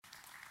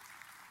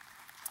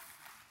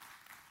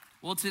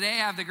Well, today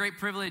I have the great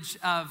privilege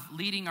of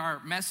leading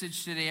our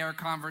message today, our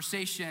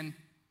conversation.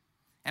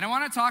 And I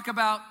want to talk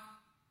about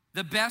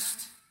the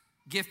best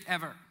gift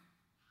ever.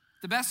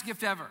 The best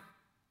gift ever.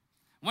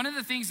 One of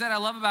the things that I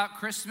love about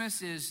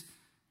Christmas is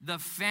the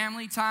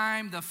family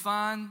time, the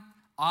fun,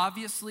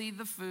 obviously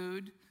the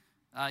food.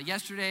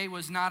 Yesterday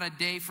was not a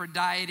day for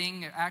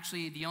dieting.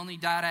 Actually, the only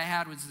diet I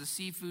had was the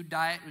seafood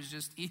diet. It was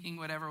just eating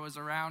whatever was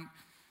around.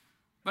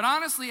 But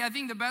honestly, I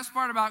think the best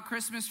part about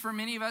Christmas for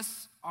many of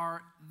us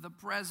are the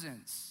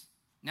presents.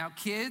 Now,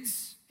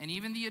 kids, and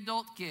even the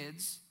adult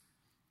kids,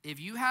 if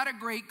you had a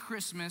great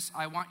Christmas,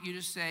 I want you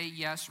to say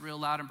yes real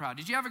loud and proud.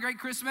 Did you have a great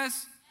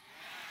Christmas?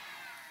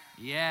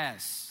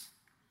 Yes.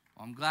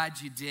 Well, I'm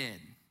glad you did.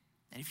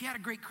 And if you had a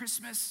great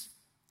Christmas,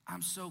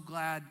 I'm so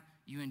glad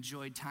you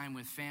enjoyed time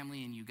with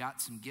family and you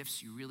got some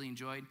gifts you really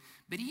enjoyed.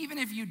 But even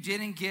if you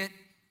didn't get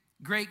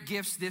great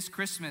gifts this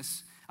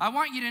Christmas, I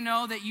want you to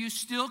know that you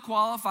still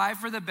qualify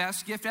for the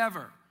best gift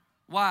ever.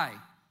 Why?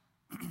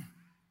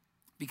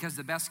 Because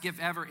the best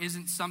gift ever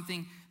isn't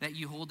something that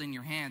you hold in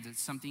your hands.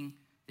 It's something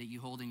that you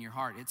hold in your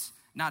heart. It's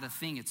not a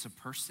thing, it's a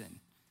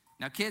person.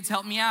 Now, kids,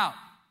 help me out.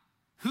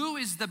 Who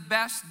is the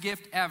best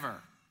gift ever?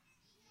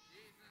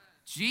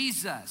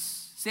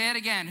 Jesus. Say it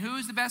again. Who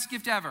is the best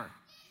gift ever?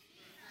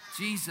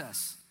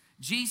 Jesus.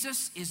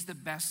 Jesus is the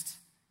best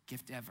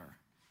gift ever.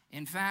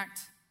 In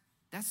fact,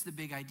 that's the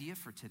big idea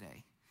for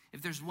today.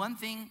 If there's one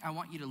thing I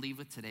want you to leave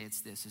with today, it's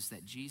this, is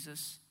that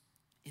Jesus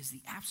is the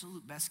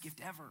absolute best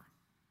gift ever.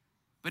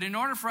 But in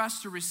order for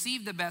us to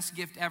receive the best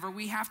gift ever,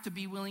 we have to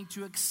be willing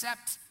to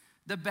accept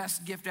the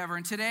best gift ever.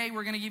 And today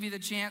we're going to give you the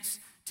chance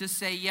to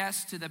say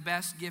yes to the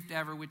best gift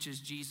ever, which is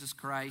Jesus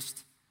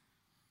Christ.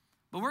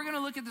 But we're going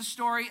to look at the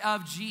story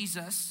of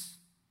Jesus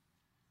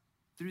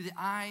through the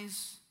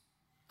eyes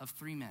of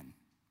three men.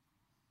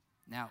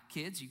 Now,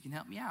 kids, you can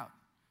help me out.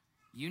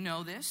 You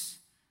know this.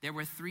 There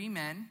were three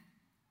men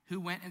who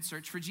went and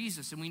searched for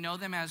Jesus. And we know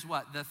them as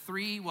what? The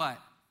three what?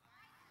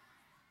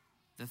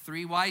 The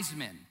three wise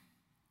men.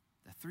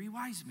 The three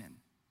wise men.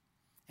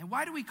 And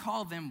why do we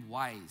call them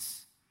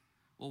wise?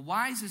 Well,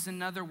 wise is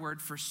another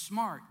word for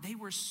smart. They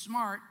were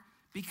smart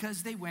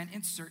because they went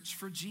and searched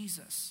for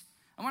Jesus.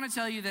 I want to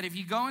tell you that if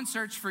you go and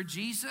search for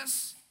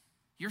Jesus,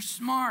 you're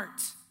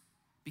smart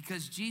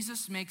because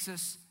Jesus makes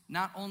us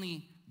not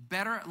only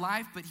better at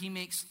life, but he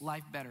makes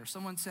life better.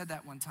 Someone said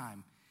that one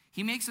time.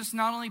 He makes us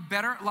not only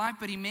better at life,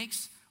 but he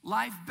makes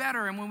life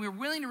better. And when we're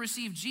willing to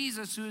receive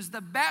Jesus, who is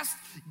the best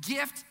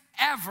gift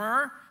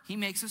ever, he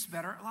makes us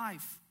better at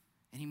life.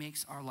 And he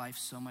makes our life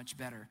so much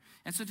better.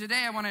 And so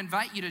today I want to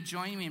invite you to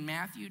join me in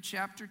Matthew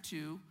chapter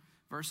 2,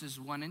 verses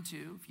 1 and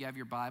 2. If you have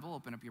your Bible,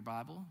 open up your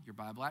Bible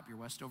app, your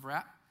Westover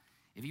app.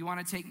 If you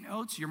want to take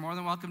notes, you're more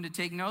than welcome to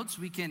take notes.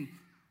 We can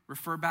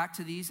refer back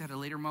to these at a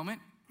later moment.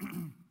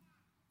 And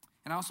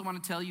I also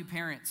want to tell you,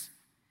 parents,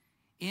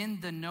 in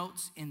the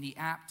notes in the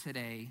app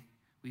today,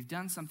 we've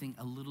done something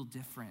a little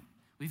different.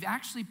 We've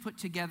actually put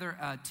together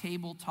a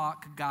table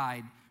talk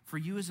guide for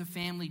you as a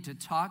family to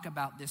talk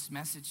about this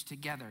message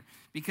together.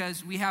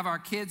 Because we have our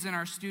kids and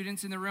our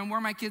students in the room. Where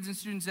are my kids and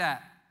students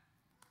at?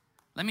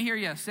 Let me hear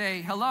you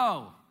say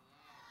hello.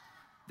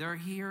 They're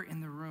here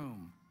in the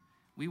room.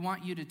 We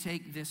want you to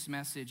take this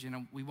message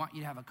and we want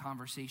you to have a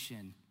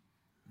conversation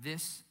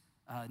this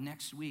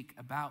next week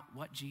about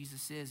what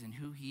Jesus is and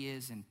who he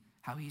is and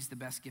how he's the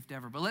best gift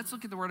ever. But let's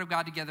look at the word of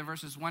God together,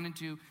 verses 1 and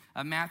 2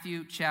 of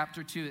Matthew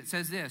chapter 2. It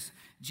says this: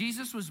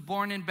 Jesus was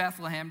born in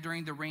Bethlehem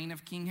during the reign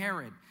of King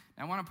Herod.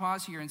 Now, I want to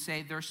pause here and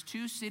say there's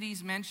two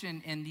cities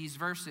mentioned in these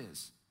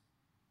verses.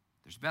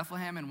 There's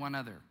Bethlehem and one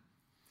other.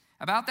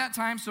 About that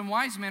time, some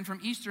wise men from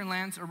eastern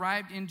lands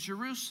arrived in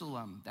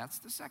Jerusalem. That's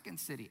the second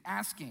city,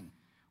 asking,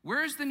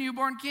 "Where's the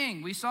newborn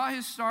king? We saw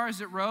his star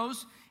as it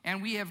rose,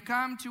 and we have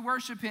come to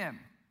worship him."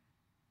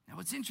 Now,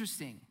 what's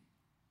interesting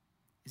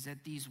is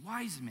that these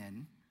wise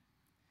men,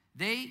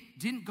 they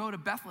didn't go to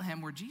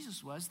Bethlehem where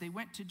Jesus was. They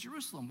went to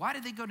Jerusalem. Why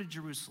did they go to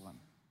Jerusalem?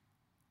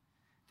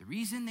 The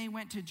reason they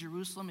went to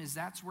Jerusalem is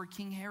that's where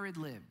King Herod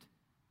lived.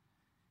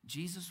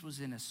 Jesus was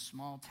in a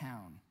small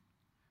town,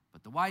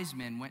 but the wise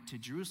men went to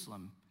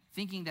Jerusalem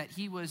thinking that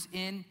he was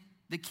in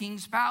the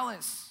king's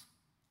palace.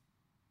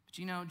 But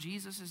you know,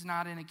 Jesus is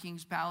not in a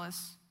king's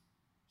palace.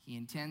 He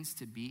intends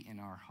to be in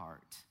our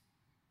heart.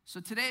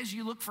 So today, as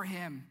you look for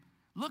him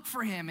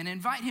and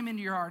invite him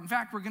into your heart. In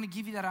fact, we're going to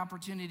give you that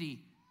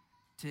opportunity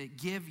to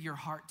give your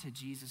heart to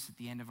Jesus at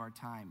the end of our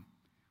time.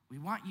 We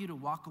want you to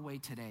walk away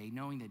today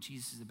knowing that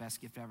Jesus is the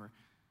best gift ever.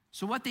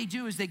 So what they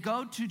do is they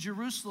go to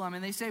Jerusalem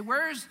and they say,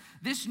 "Where's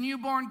this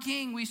newborn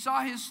king? We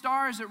saw his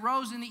star as it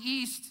rose in the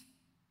east.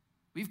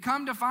 We've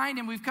come to find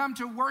him. We've come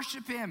to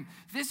worship him."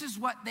 This is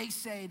what they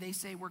say. They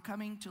say, "We're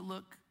coming to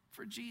look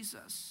for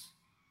Jesus."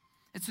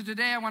 And so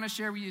today I want to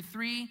share with you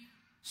 3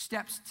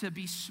 steps to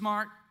be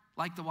smart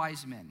like the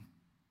wise men.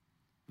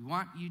 We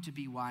want you to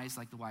be wise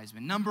like the wise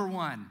men. Number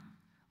 1,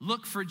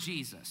 look for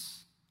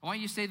Jesus. I want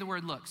you to say the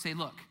word look. Say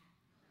look.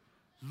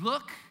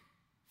 Look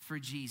for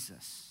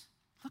Jesus.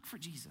 Look for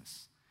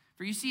Jesus.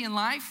 For you see, in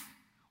life,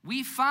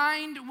 we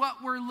find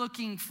what we're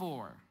looking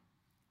for.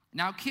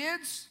 Now,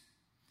 kids,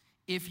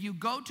 If you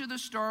go to the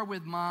store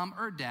with mom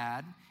or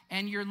dad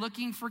and you're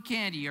looking for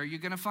candy, are you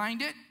going to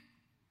find it?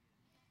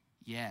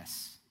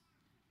 Yes.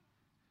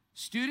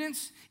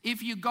 Students,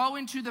 if you go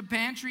into the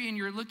pantry and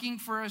you're looking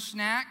for a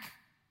snack,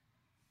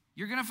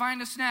 you're going to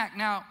find a snack.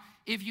 Now,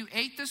 if you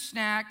ate the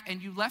snack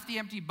and you left the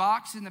empty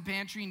box in the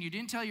pantry and you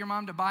didn't tell your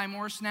mom to buy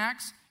more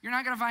snacks, you're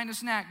not going to find a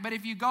snack. But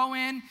if you go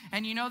in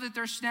and you know that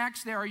there's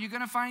snacks there, are you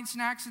going to find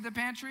snacks in the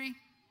pantry?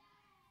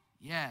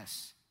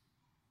 Yes.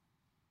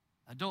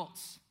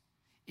 Adults,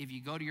 if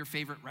you go to your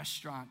favorite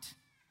restaurant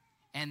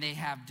and they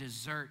have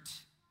dessert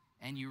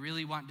and you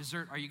really want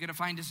dessert, are you going to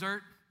find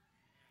dessert?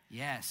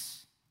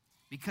 Yes.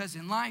 Because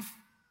in life,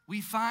 we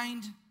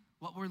find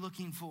what we're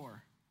looking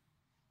for.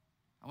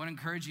 I want to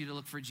encourage you to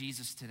look for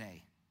Jesus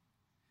today.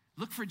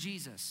 Look for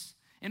Jesus.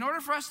 In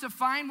order for us to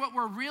find what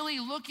we're really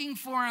looking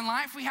for in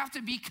life, we have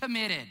to be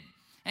committed.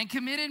 And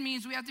committed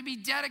means we have to be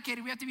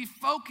dedicated. We have to be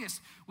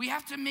focused. We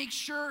have to make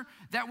sure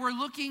that we're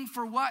looking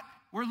for what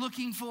we're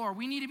looking for.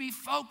 We need to be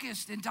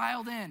focused and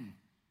dialed in.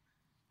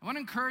 I want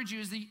to encourage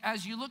you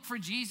as you look for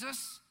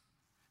Jesus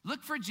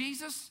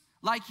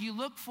like you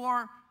look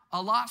for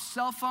a lost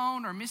cell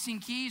phone or missing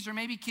keys, or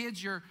maybe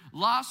kids, your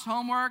lost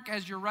homework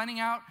as you're running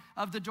out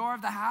of the door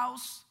of the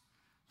house.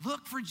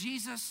 Look for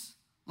Jesus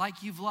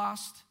like you've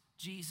lost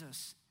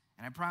Jesus.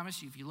 And I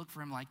promise you, if you look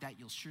for him like that,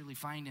 you'll surely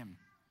find him.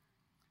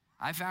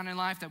 I found in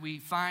life that we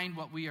find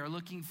what we are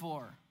looking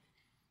for.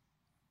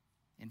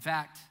 In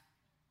fact,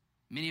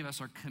 many of us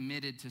are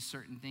committed to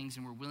certain things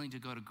and we're willing to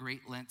go to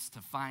great lengths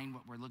to find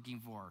what we're looking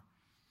for.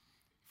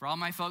 For all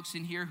my folks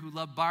in here who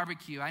love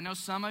barbecue, I know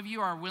some of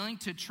you are willing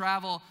to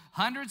travel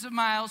hundreds of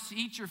miles to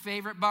eat your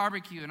favorite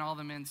barbecue. And all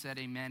the men said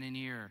amen in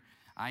here.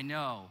 I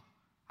know,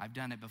 I've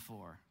done it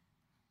before.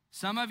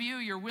 Some of you,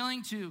 you're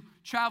willing to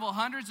travel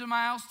hundreds of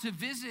miles to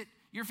visit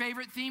your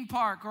favorite theme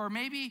park, or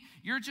maybe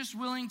you're just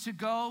willing to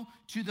go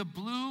to the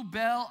Blue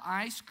Bell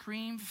Ice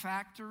Cream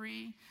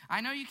Factory. I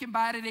know you can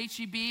buy it at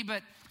H-E-B,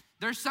 but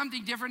there's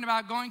something different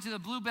about going to the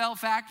Blue Bell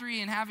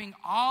Factory and having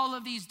all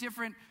of these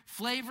different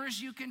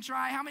flavors you can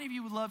try. How many of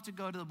you would love to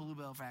go to the Blue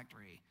Bell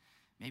Factory?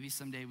 Maybe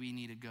someday we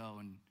need to go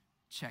and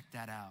check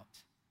that out.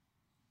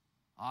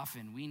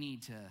 Often we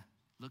need to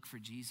look for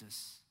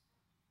Jesus.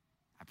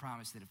 I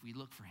promise that if we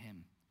look for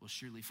him, we'll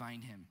surely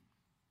find him.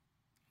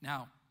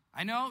 Now,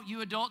 I know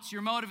you adults,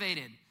 you're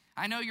motivated.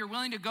 I know you're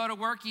willing to go to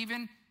work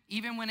even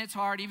when it's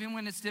hard, even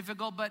when it's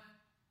difficult. But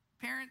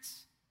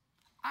parents,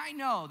 I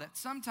know that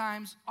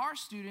sometimes our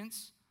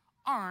students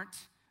aren't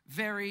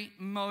very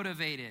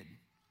motivated.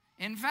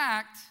 In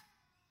fact,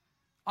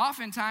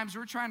 oftentimes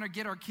we're trying to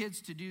get our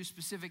kids to do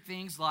specific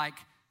things like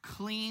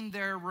clean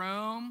their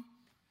room.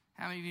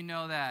 How many of you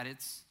know that?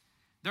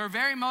 They're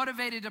very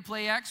motivated to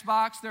play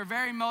Xbox. They're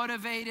very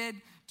motivated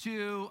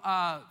to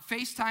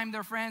FaceTime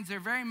their friends. They're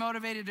very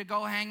motivated to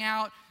go hang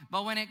out.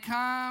 But when it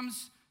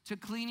comes to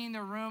cleaning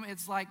the room,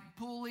 it's like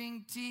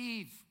pulling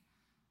teeth.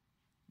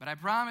 But I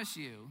promise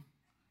you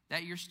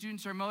that your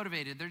students are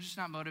motivated. They're just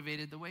not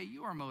motivated the way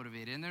you are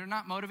motivated. And they're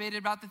not motivated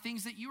about the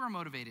things that you are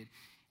motivated.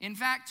 In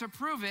fact, to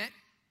prove it,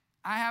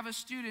 I have a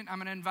student I'm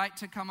going to invite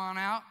to come on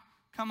out.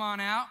 Come on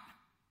out.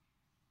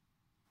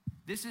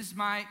 This is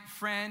my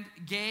friend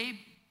Gabe.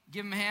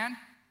 Give him a hand.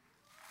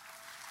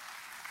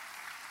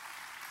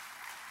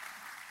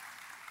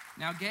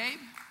 Now, Gabe.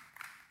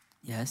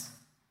 Yes.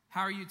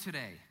 How are you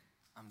today?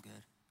 I'm good.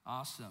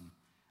 Awesome.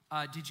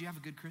 Did you have a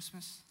good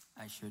Christmas?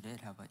 I sure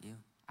did. How about you?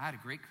 I had a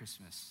great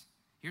Christmas.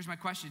 Here's my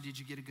question. Did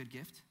you get a good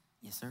gift?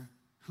 Yes, sir.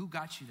 Who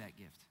got you that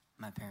gift?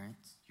 My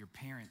parents. Your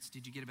parents.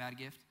 Did you get a bad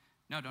gift?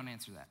 No, don't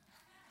answer that.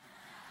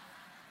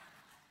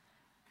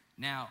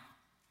 Now,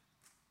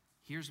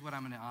 here's what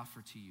I'm going to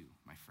offer to you,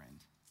 my friend.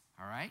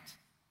 All right?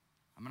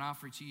 I'm going to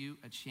offer to you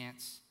a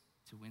chance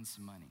to win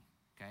some money,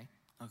 okay?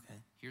 Okay.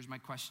 Here's my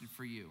question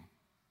for you.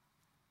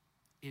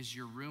 Is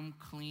your room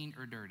clean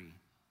or dirty?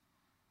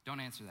 Don't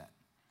answer that.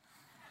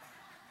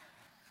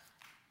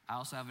 I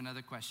also have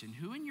another question.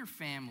 Who in your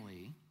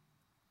family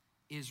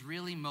is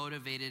really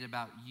motivated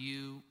about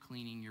you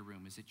cleaning your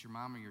room? Is it your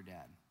mom or your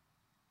dad?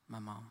 My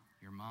mom.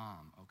 Your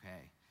mom,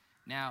 okay.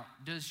 Now,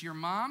 does your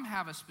mom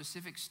have a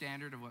specific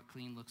standard of what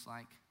clean looks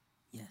like?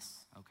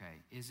 Yes.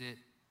 Okay. Is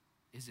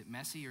it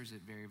messy or is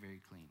it very,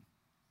 very clean?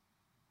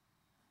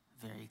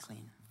 Very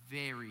clean.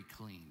 Very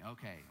clean.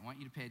 Okay. I want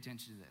you to pay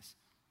attention to this.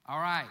 All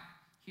right.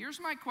 Here's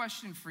my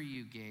question for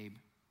you, Gabe.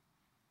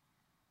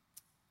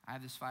 I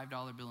have this $5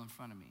 bill in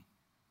front of me.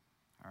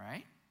 All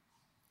right?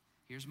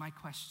 Here's my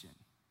question.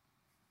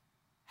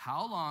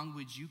 How long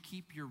would you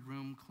keep your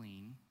room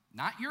clean?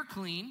 Not your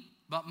clean,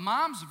 but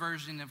mom's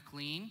version of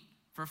clean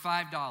for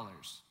 $5.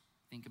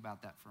 Think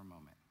about that for a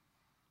moment.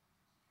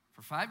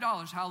 For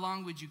 $5, how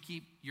long would you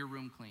keep your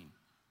room clean?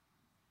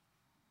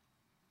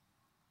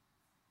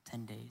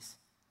 10 days.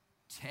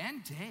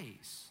 10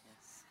 days?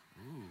 Yes.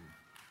 Ooh.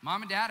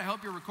 Mom and Dad, I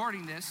hope you're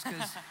recording this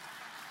because...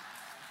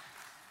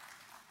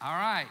 All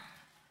right.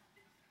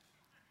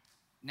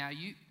 Now,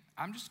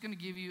 I'm just going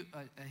to give you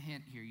a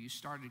hint here. You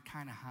started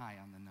kind of high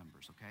on the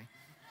numbers, okay?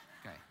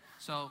 Okay.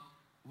 So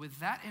with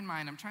that in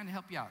mind, I'm trying to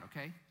help you out,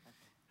 okay?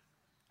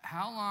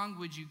 How long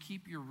would you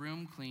keep your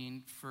room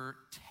clean for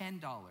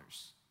 $10?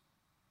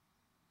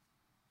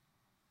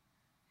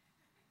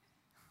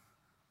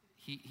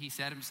 He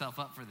set himself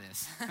up for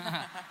this.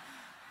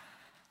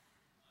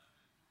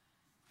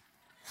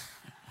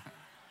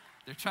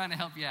 They're trying to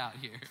help you out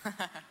here.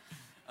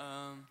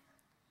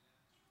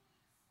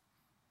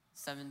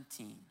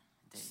 17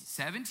 days.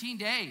 17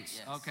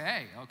 days. Yes.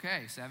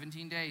 Okay.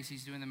 17 days.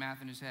 He's doing the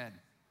math in his head.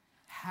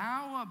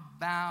 How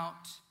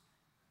about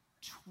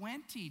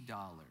 $20?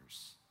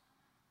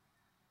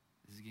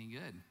 This is getting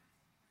good.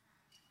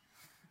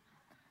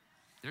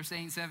 They're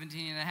saying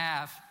 17 and a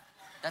half.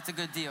 That's a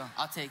good deal.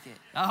 I'll take it.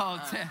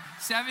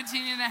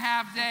 17 and a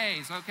half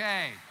days.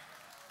 Okay.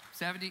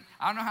 70.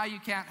 I don't know how you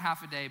count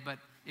half a day, but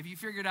if you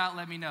figure it out,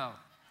 let me know.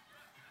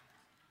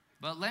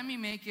 But let me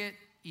make it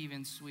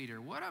even sweeter.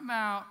 What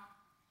about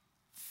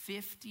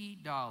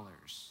 $50?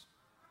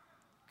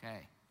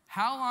 Okay.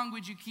 How long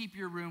would you keep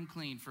your room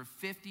clean for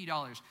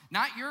 $50?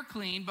 Not your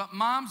clean, but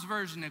mom's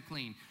version of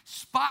clean.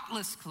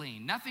 Spotless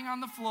clean. Nothing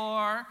on the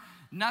floor,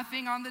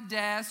 nothing on the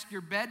desk,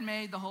 your bed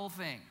made, the whole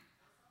thing.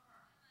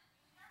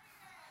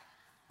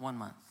 1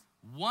 month.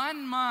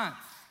 1 month.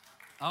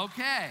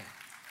 Okay.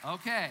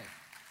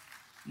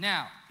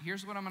 Now,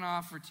 here's what I'm going to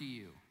offer to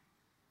you.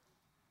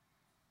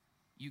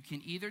 You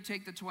can either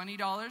take the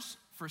 $20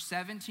 for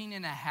 17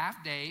 and a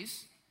half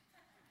days,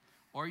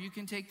 or you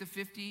can take the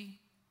 $50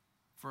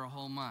 for a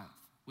whole month.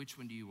 Which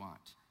one do you want?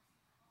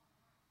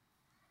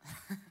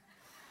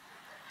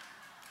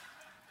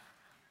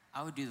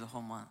 I would do the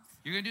whole month.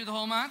 You're going to do the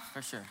whole month?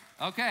 For sure.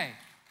 Okay.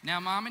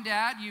 Now, Mom and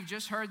Dad, you've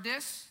just heard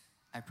this.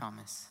 I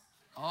promise.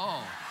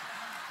 Oh.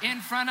 In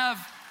front of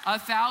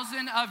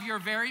 1,000 of your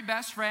very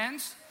best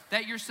friends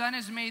that your son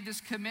has made this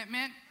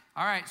commitment.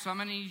 All right, so I'm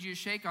going to need you to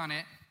shake on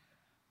it.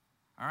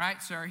 All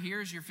right, sir,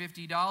 here's your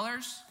 $50.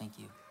 Thank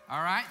you.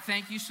 All right,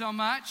 thank you so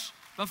much.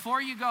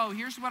 Before you go,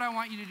 here's what I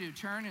want you to do.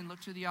 Turn and look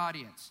to the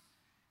audience.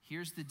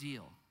 Here's the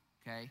deal,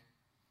 okay?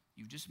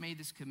 You've just made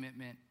this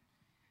commitment.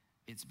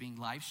 It's being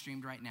live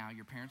streamed right now.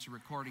 Your parents are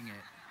recording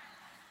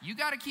it. You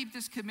got to keep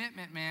this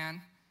commitment,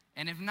 man.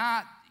 And if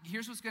not,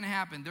 here's what's going to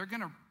happen. They're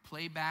going to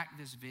play back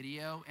this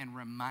video and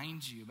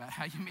remind you about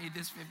how you made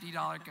this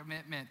 $50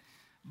 commitment.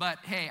 But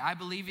hey, I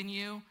believe in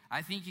you.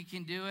 I think you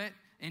can do it.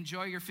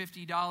 Enjoy your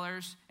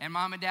 $50. And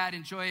Mom and Dad,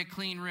 enjoy a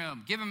clean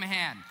room. Give them a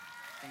hand.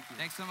 Thank you.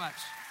 Thanks so much.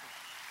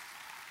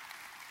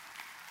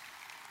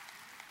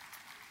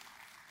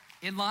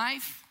 In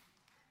life,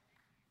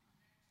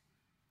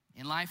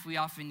 we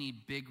often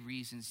need big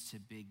reasons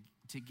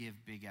to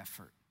give big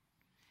effort.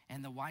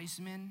 And the wise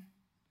men,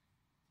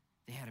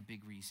 they had a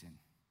big reason.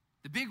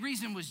 The big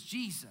reason was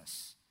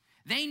Jesus.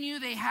 They knew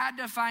they had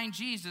to find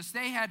Jesus.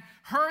 They had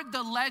heard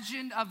the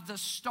legend of the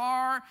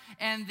star,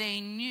 and they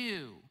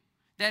knew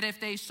that if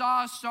they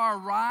saw a star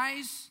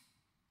rise,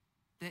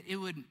 that it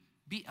would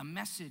be a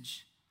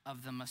message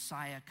of the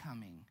Messiah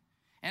coming.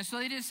 And so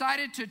they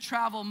decided to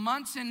travel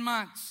months and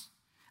months.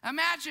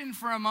 Imagine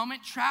for a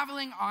moment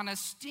traveling on a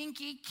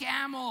stinky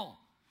camel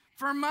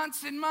for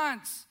months and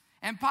months,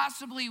 and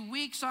possibly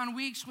weeks on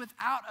weeks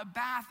without a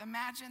bath.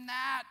 Imagine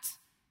that.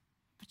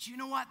 But you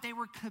know what? They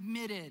were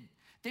committed.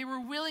 They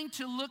were willing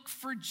to look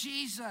for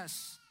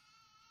Jesus.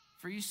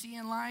 For you see,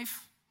 in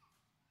life,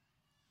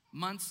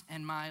 months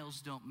and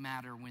miles don't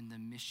matter when the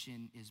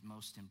mission is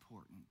most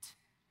important.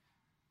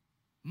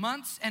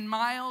 Months and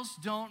miles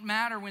don't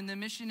matter when the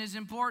mission is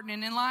important.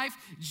 And in life,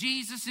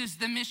 Jesus is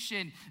the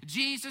mission.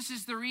 Jesus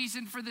is the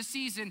reason for the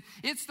season.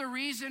 It's the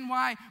reason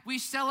why we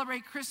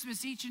celebrate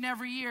Christmas each and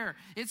every year.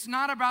 It's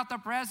not about the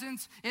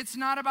presents. It's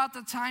not about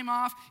the time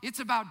off. It's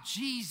about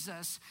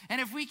Jesus.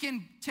 And if we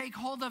can take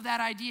hold of that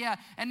idea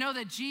and know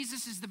that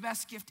Jesus is the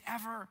best gift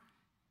ever,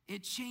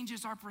 it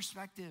changes our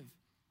perspective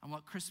on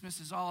what Christmas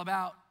is all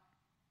about.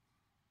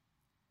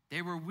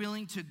 They were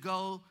willing to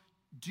go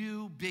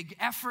do big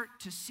effort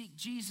to seek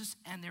Jesus,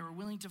 and they were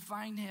willing to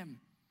find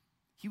him.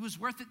 He was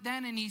worth it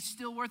then, and he's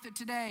still worth it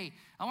today.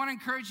 I want to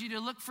encourage you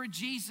to look for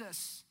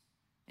Jesus.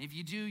 If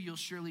you do, you'll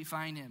surely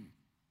find him.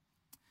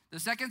 The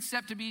second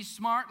step to be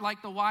smart,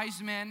 like the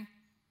wise men,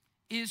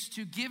 is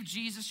to give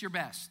Jesus your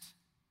best.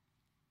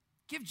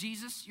 Give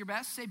Jesus your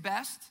best. Say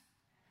best.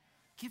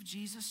 Give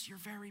Jesus your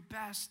very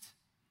best.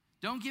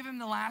 Don't give him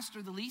the last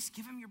or the least.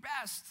 Give him your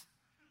best.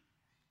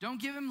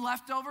 Don't give him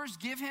leftovers.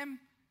 Give him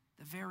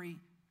the very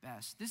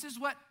best. This is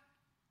what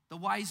the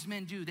wise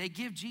men do. They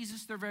give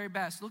Jesus their very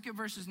best. Look at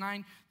verses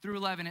 9 through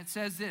 11. It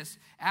says this: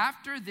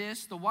 after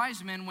this, the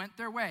wise men went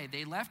their way.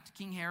 They left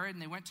King Herod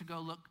and they went to go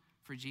look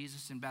for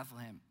Jesus in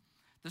Bethlehem.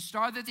 The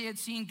star that they had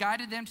seen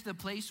guided them to the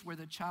place where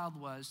the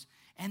child was,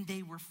 and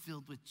they were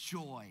filled with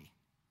joy.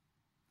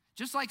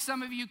 Just like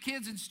some of you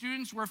kids and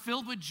students were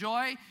filled with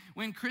joy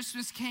when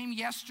Christmas came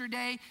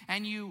yesterday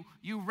and you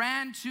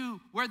ran to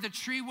where the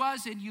tree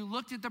was and you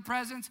looked at the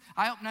presents.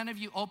 I hope none of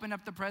you opened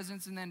up the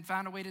presents and then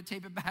found a way to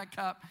tape it back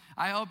up.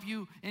 I hope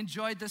you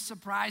enjoyed the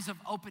surprise of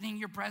opening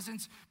your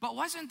presents. But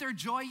wasn't there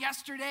joy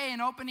yesterday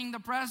in opening the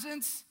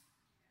presents?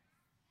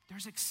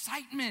 There's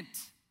excitement,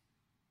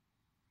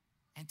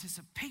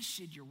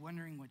 anticipation. You're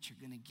wondering what you're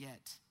going to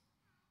get.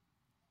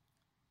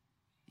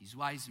 These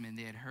wise men,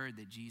 they had heard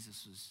that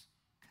Jesus was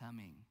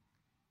coming.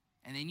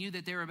 And they knew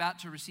that they were about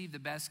to receive the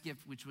best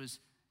gift, which was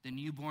the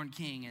newborn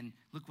king. And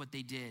look what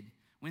they did.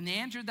 When they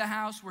entered the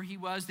house where he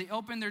was, they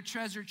opened their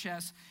treasure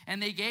chests,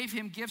 and they gave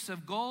him gifts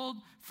of gold,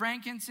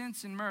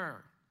 frankincense, and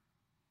myrrh.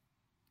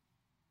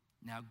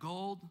 Now,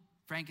 gold,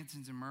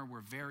 frankincense, and myrrh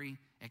were very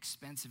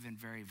expensive and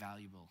very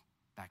valuable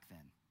back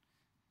then.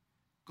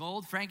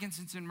 Gold,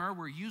 frankincense, and myrrh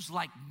were used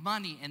like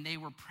money, and they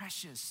were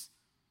precious.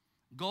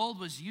 Gold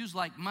was used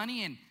like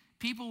money, and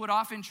people would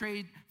often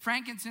trade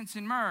frankincense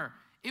and myrrh.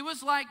 It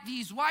was like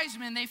these wise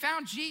men, they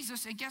found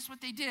Jesus, and guess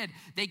what they did?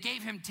 They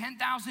gave him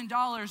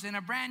 $10,000 and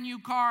a brand new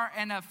car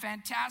and a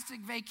fantastic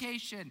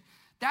vacation.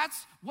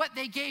 That's what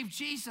they gave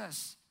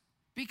Jesus,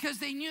 because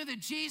they knew that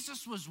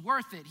Jesus was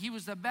worth it. He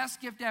was the best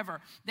gift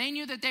ever. They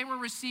knew that they were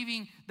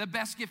receiving the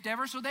best gift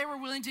ever, so they were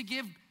willing to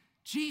give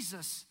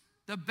Jesus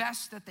the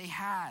best that they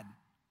had.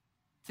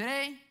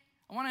 Today,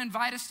 I want to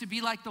invite us to be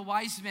like the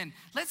wise men.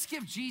 Let's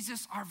give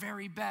Jesus our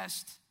very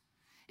best.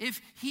 If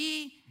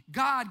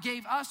God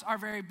gave us our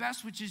very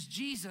best, which is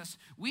Jesus,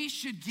 we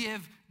should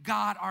give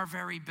God our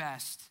very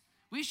best.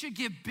 We should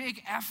give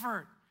big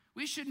effort.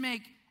 We should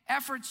make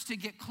efforts to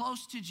get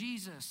close to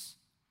Jesus.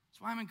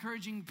 That's why I'm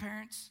encouraging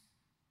parents,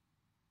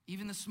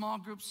 even the small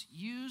groups,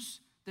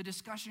 use the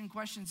discussion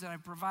questions that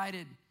I've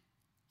provided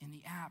in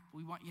the app.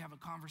 We want you to have a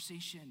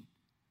conversation.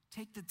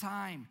 Take the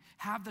time,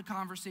 have the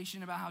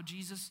conversation about how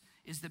Jesus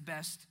is the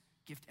best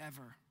gift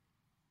ever.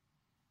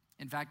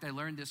 In fact, I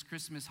learned this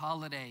Christmas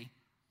holiday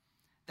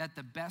that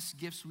the best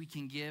gifts we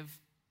can give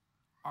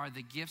are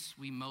the gifts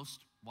we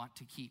most want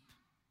to keep.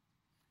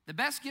 The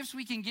best gifts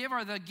we can give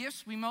are the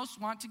gifts we most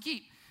want to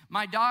keep.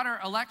 My daughter,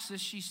 Alexis,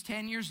 she's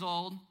 10 years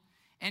old,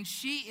 and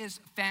she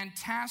is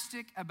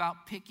fantastic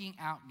about picking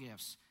out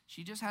gifts.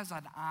 She just has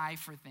an eye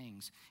for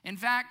things. In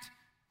fact,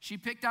 she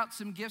picked out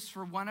some gifts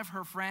for one of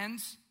her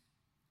friends,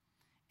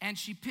 and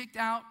she picked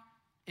out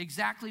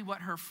exactly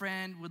what her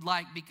friend would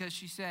like, because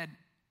she said,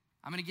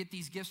 I'm going to get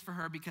these gifts for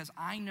her because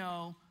I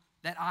know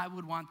that I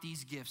would want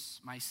these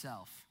gifts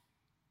myself.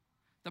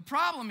 The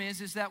problem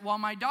is that while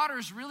my daughter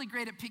is really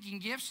great at picking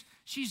gifts,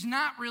 she's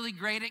not really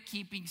great at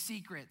keeping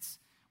secrets.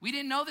 We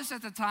didn't know this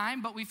at the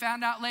time, but we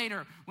found out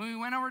later when we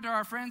went over to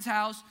our friend's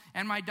house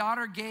and my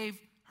daughter gave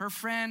her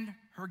friend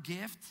her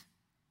gift.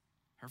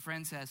 Her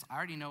friend says, I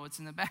already know what's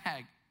in the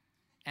bag.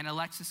 And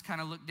Alexis kind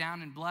of looked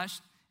down and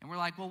blushed, and we're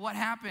like, well, what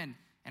happened?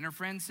 And her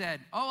friend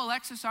said, oh,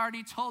 Alexis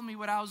already told me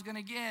what I was going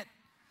to get.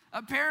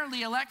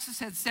 Apparently, Alexis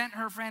had sent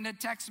her friend a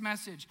text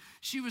message.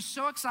 She was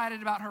so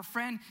excited about her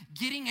friend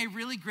getting a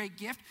really great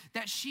gift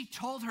that she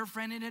told her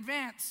friend in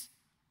advance.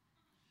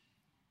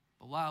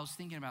 But while I was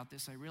thinking about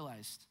this, I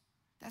realized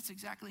that's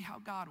exactly how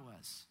God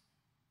was.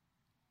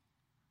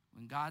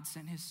 When God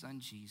sent his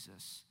son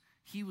Jesus,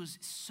 he was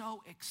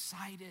so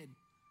excited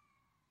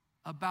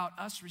about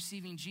us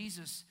receiving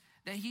Jesus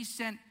that he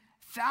sent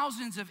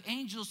thousands of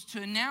angels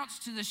to announce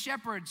to the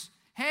shepherds,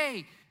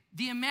 hey,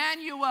 the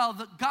Emmanuel,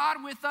 the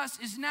God with us,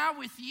 is now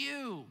with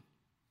you.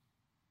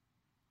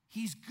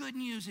 He's good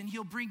news, and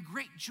he'll bring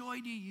great joy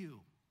to you.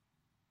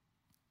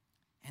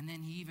 And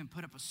then he even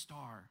put up a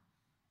star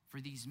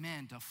for these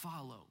men to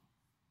follow,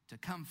 to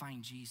come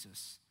find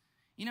Jesus.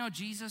 You know,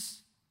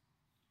 Jesus,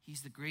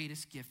 he's the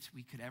greatest gift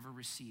we could ever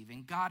receive.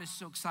 And God is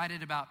so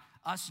excited about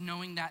us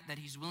knowing that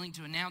he's willing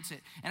to announce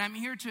it. And I'm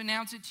here to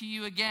announce it to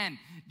you again.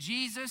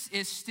 Jesus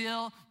is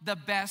still the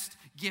best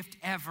gift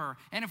ever.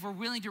 And if we're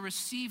willing to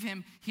receive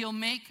him, he'll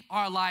make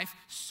our life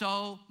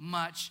so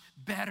much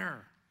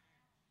better.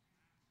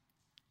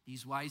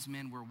 These wise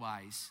men were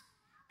wise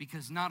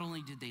because not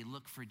only did they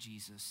look for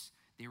Jesus,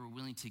 they were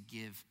willing to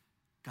give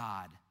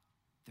God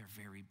their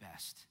very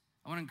best.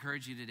 I want to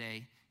encourage you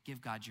today,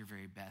 give God your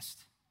very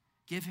best.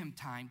 Give him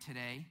time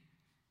today.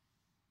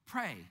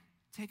 Pray.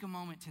 Take a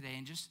moment today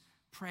and just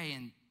pray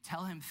and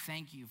tell him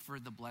thank you for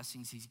the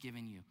blessings he's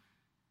given you.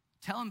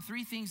 Tell him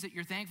 3 things that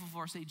you're thankful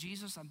for. Say,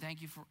 Jesus,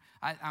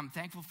 I'm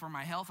thankful for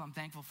my health. I'm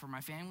thankful for my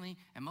family.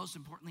 And most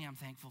importantly, I'm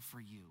thankful for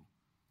you.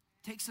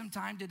 Take some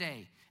time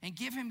today and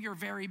give him your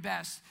very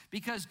best,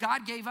 because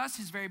God gave us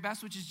his very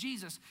best, which is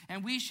Jesus,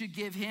 and we should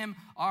give him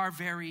our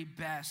very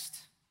best.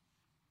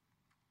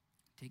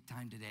 Take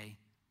time today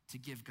to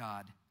give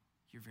God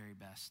your very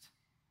best.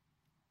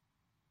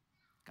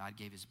 God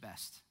gave his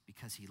best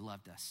because he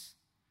loved us.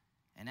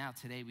 And now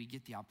today we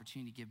get the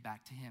opportunity to give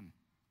back to him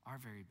our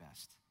very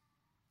best.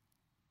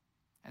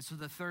 And so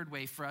the third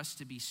way for us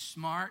to be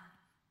smart,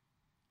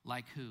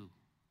 like who?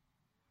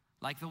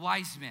 Like the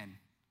wise men.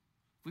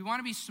 If we want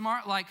to be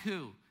smart like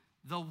who?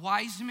 The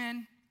wise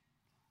men.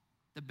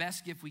 The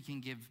best gift we can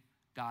give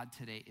God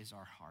today is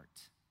our heart.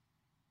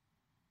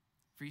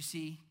 For you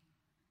see,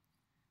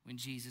 when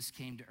Jesus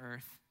came to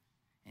earth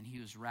and he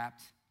was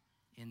wrapped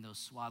in those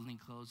swaddling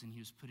clothes and he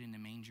was put in a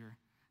manger,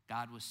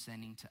 God was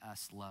sending to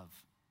us love.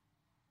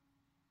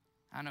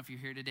 I don't know if you're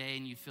here today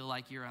and you feel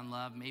like you're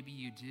unloved. Maybe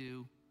you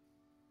do.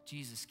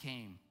 Jesus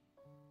came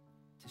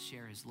to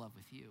share his love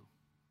with you.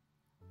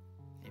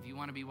 If you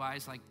want to be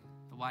wise like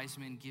the wise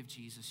men, give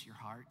Jesus your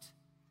heart.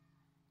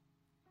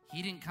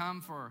 He didn't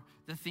come for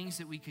the things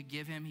that we could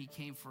give him. He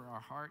came for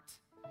our heart.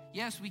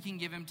 Yes, we can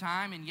give him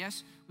time, and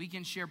yes, we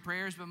can share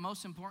prayers, but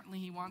most importantly,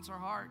 he wants our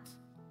heart.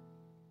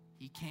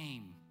 He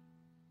came.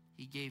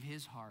 He gave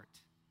his heart.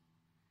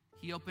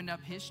 He opened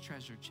up his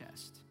treasure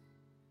chest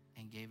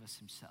and gave us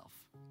himself.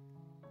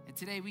 And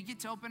today we get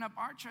to open up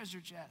our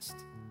treasure chest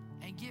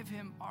and give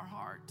him our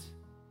heart.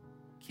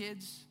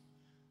 Kids,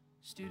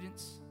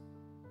 students,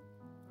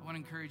 I want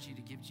to encourage you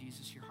to give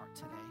Jesus your heart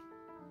today.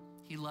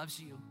 He loves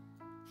you.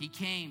 He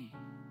came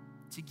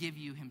to give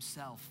you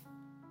himself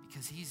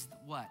because he's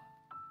what?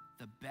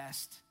 The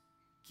best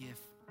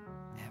gift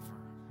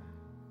ever.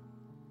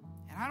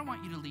 And I don't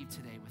want you to leave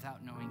today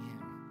without knowing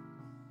him.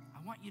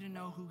 I want you to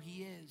know who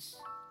he is.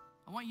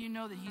 I want you to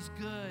know that he's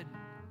good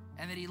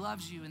and that he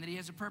loves you and that he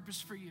has a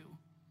purpose for you.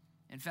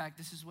 In fact,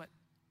 this is what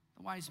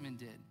the wise men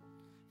did.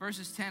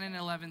 Verses 10 and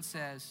 11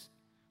 says,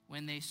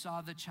 when they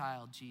saw the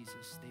child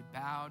Jesus, they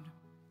bowed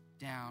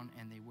down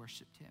and they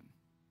worshiped him.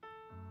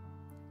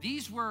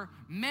 These were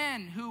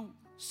men who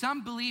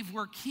some believe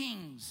were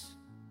kings.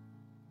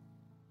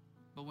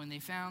 But when they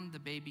found the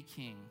baby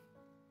king,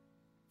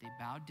 they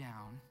bowed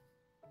down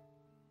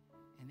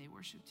and they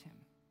worshiped him.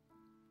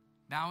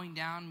 Bowing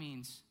down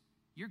means,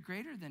 you're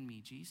greater than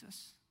me,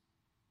 Jesus.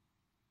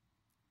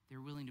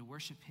 They're willing to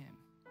worship him.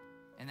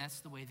 And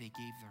that's the way they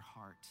gave their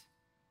heart.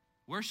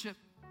 Worship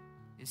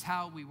is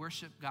how we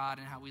worship God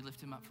and how we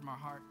lift him up from our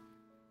heart.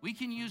 We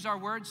can use our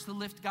words to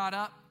lift God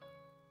up,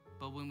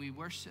 but when we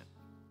worship,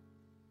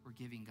 we're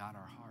giving God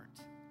our heart.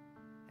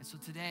 And so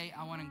today,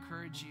 I want to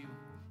encourage you,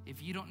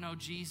 if you don't know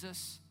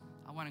Jesus,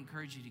 I want to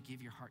encourage you to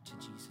give your heart to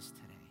Jesus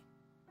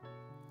today.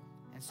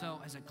 And so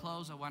as I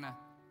close, I want to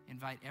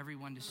invite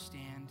everyone to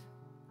stand.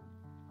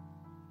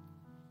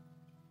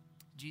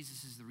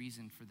 Jesus is the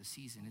reason for the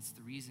season.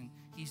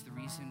 He's the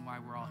reason why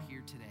we're all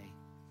here today.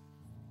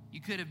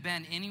 You could have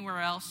been anywhere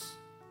else,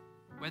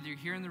 whether you're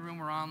here in the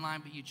room or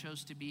online, but you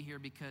chose to be here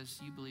because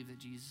you believe that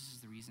Jesus is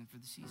the reason for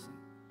the season.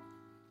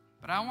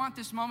 But I want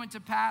this moment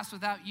to pass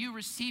without you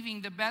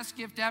receiving the best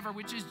gift ever,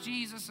 which is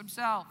Jesus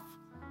himself.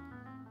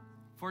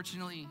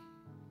 Fortunately,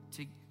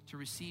 to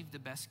receive the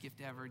best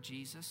gift ever,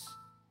 Jesus,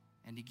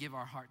 and to give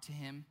our heart to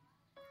him,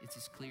 it's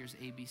as clear as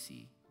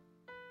ABC.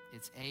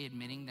 It's A,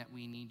 admitting that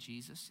we need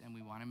Jesus and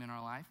we want him in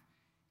our life.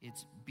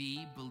 It's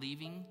B,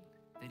 believing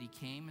that he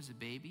came as a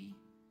baby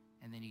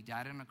and then he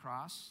died on a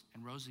cross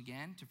and rose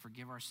again to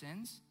forgive our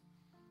sins.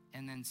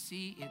 And then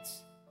C,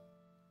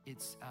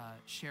 it's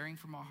sharing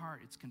from our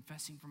heart. It's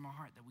confessing from our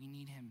heart that we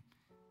need him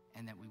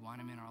and that we want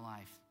him in our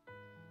life.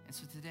 And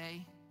so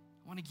today,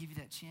 I want to give you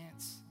that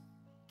chance.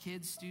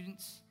 Kids,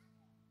 students,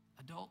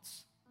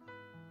 adults,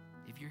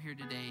 if you're here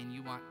today and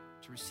you want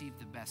to receive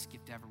the best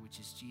gift ever, which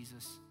is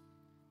Jesus,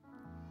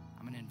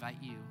 I'm going to invite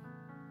you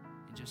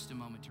in just a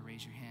moment to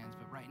raise your hands.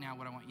 But right now,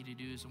 what I want you to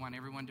do is I want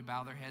everyone to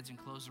bow their heads and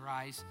close their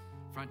eyes,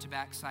 front to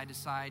back, side to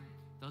side.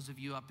 Those of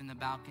you up in the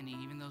balcony,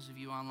 even those of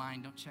you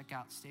online, don't check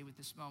out. Stay with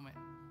this moment.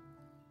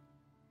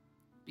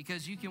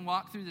 Because you can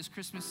walk through this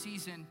Christmas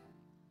season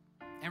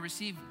and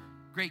receive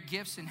great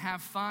gifts and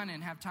have fun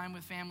and have time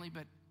with family,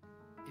 but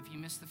if you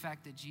miss the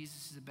fact that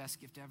Jesus is the best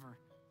gift ever,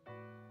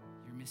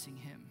 you're missing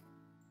him.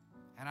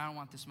 And I don't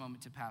want this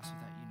moment to pass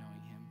without you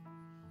knowing him.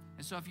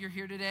 And so if you're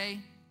here today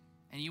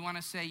and you want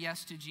to say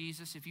yes to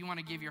Jesus, if you want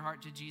to give your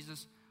heart to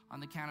Jesus, on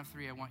the count of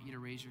 3, I want you to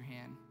raise your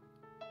hand.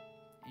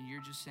 And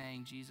you're just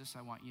saying, Jesus,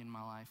 I want you in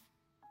my life.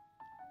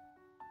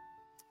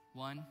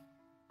 1,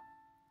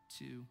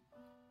 2,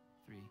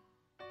 3.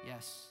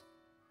 Yes,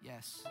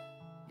 yes,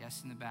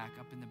 yes in the back,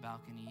 up in the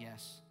balcony,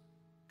 yes.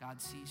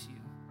 God sees you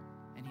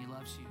and he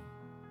loves you.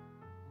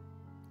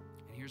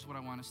 And here's what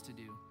I want us to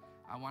do.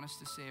 I want us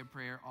to say a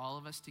prayer, all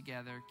of us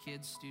together,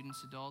 kids,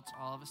 students, adults,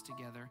 all of us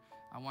together.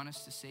 I want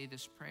us to say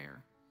this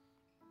prayer.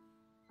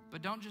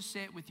 But don't just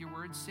say it with your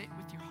words, say it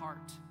with your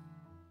heart.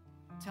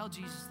 Tell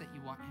Jesus that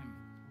you want him.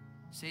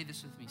 Say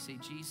this with me. Say,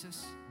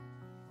 Jesus,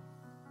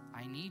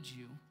 I need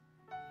you.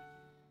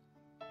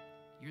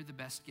 You're the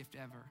best gift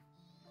ever.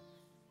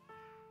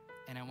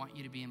 And I want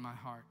you to be in my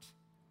heart.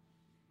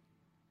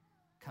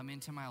 Come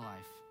into my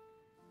life.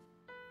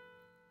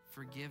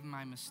 Forgive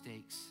my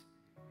mistakes.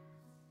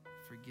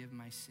 Forgive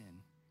my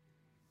sin.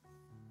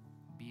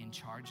 Be in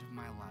charge of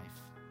my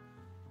life.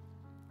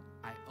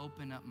 I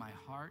open up my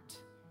heart.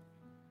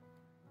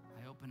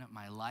 I open up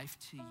my life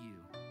to you.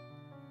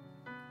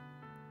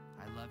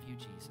 I love you,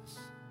 Jesus.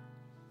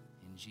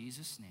 In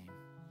Jesus' name,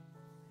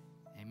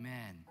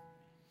 amen.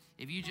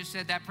 If you just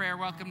said that prayer,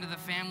 welcome to the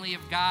family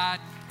of God.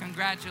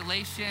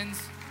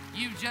 Congratulations.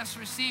 You've just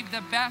received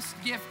the best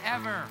gift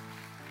ever.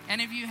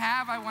 And if you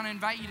have, I want to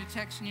invite you to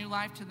text New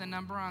Life to the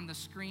number on the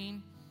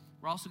screen.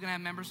 We're also going to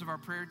have members of our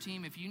prayer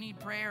team. If you need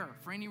prayer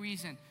for any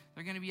reason,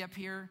 they're going to be up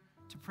here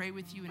to pray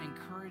with you and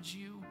encourage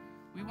you.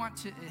 We want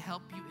to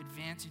help you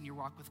advance in your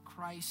walk with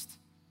Christ.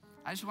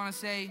 I just want to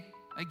say,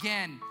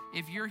 again,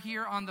 if you're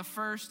here on the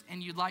 1st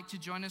and you'd like to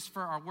join us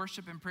for our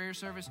worship and prayer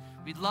service,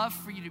 we'd love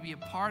for you to be a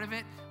part of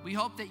it. We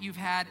hope that you've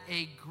had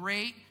a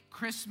great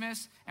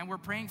Christmas, and we're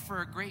praying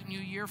for a great new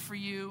year for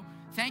you,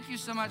 Thank you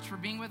so much for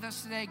being with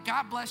us today.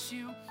 God bless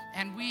you,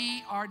 and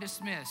we are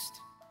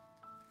dismissed.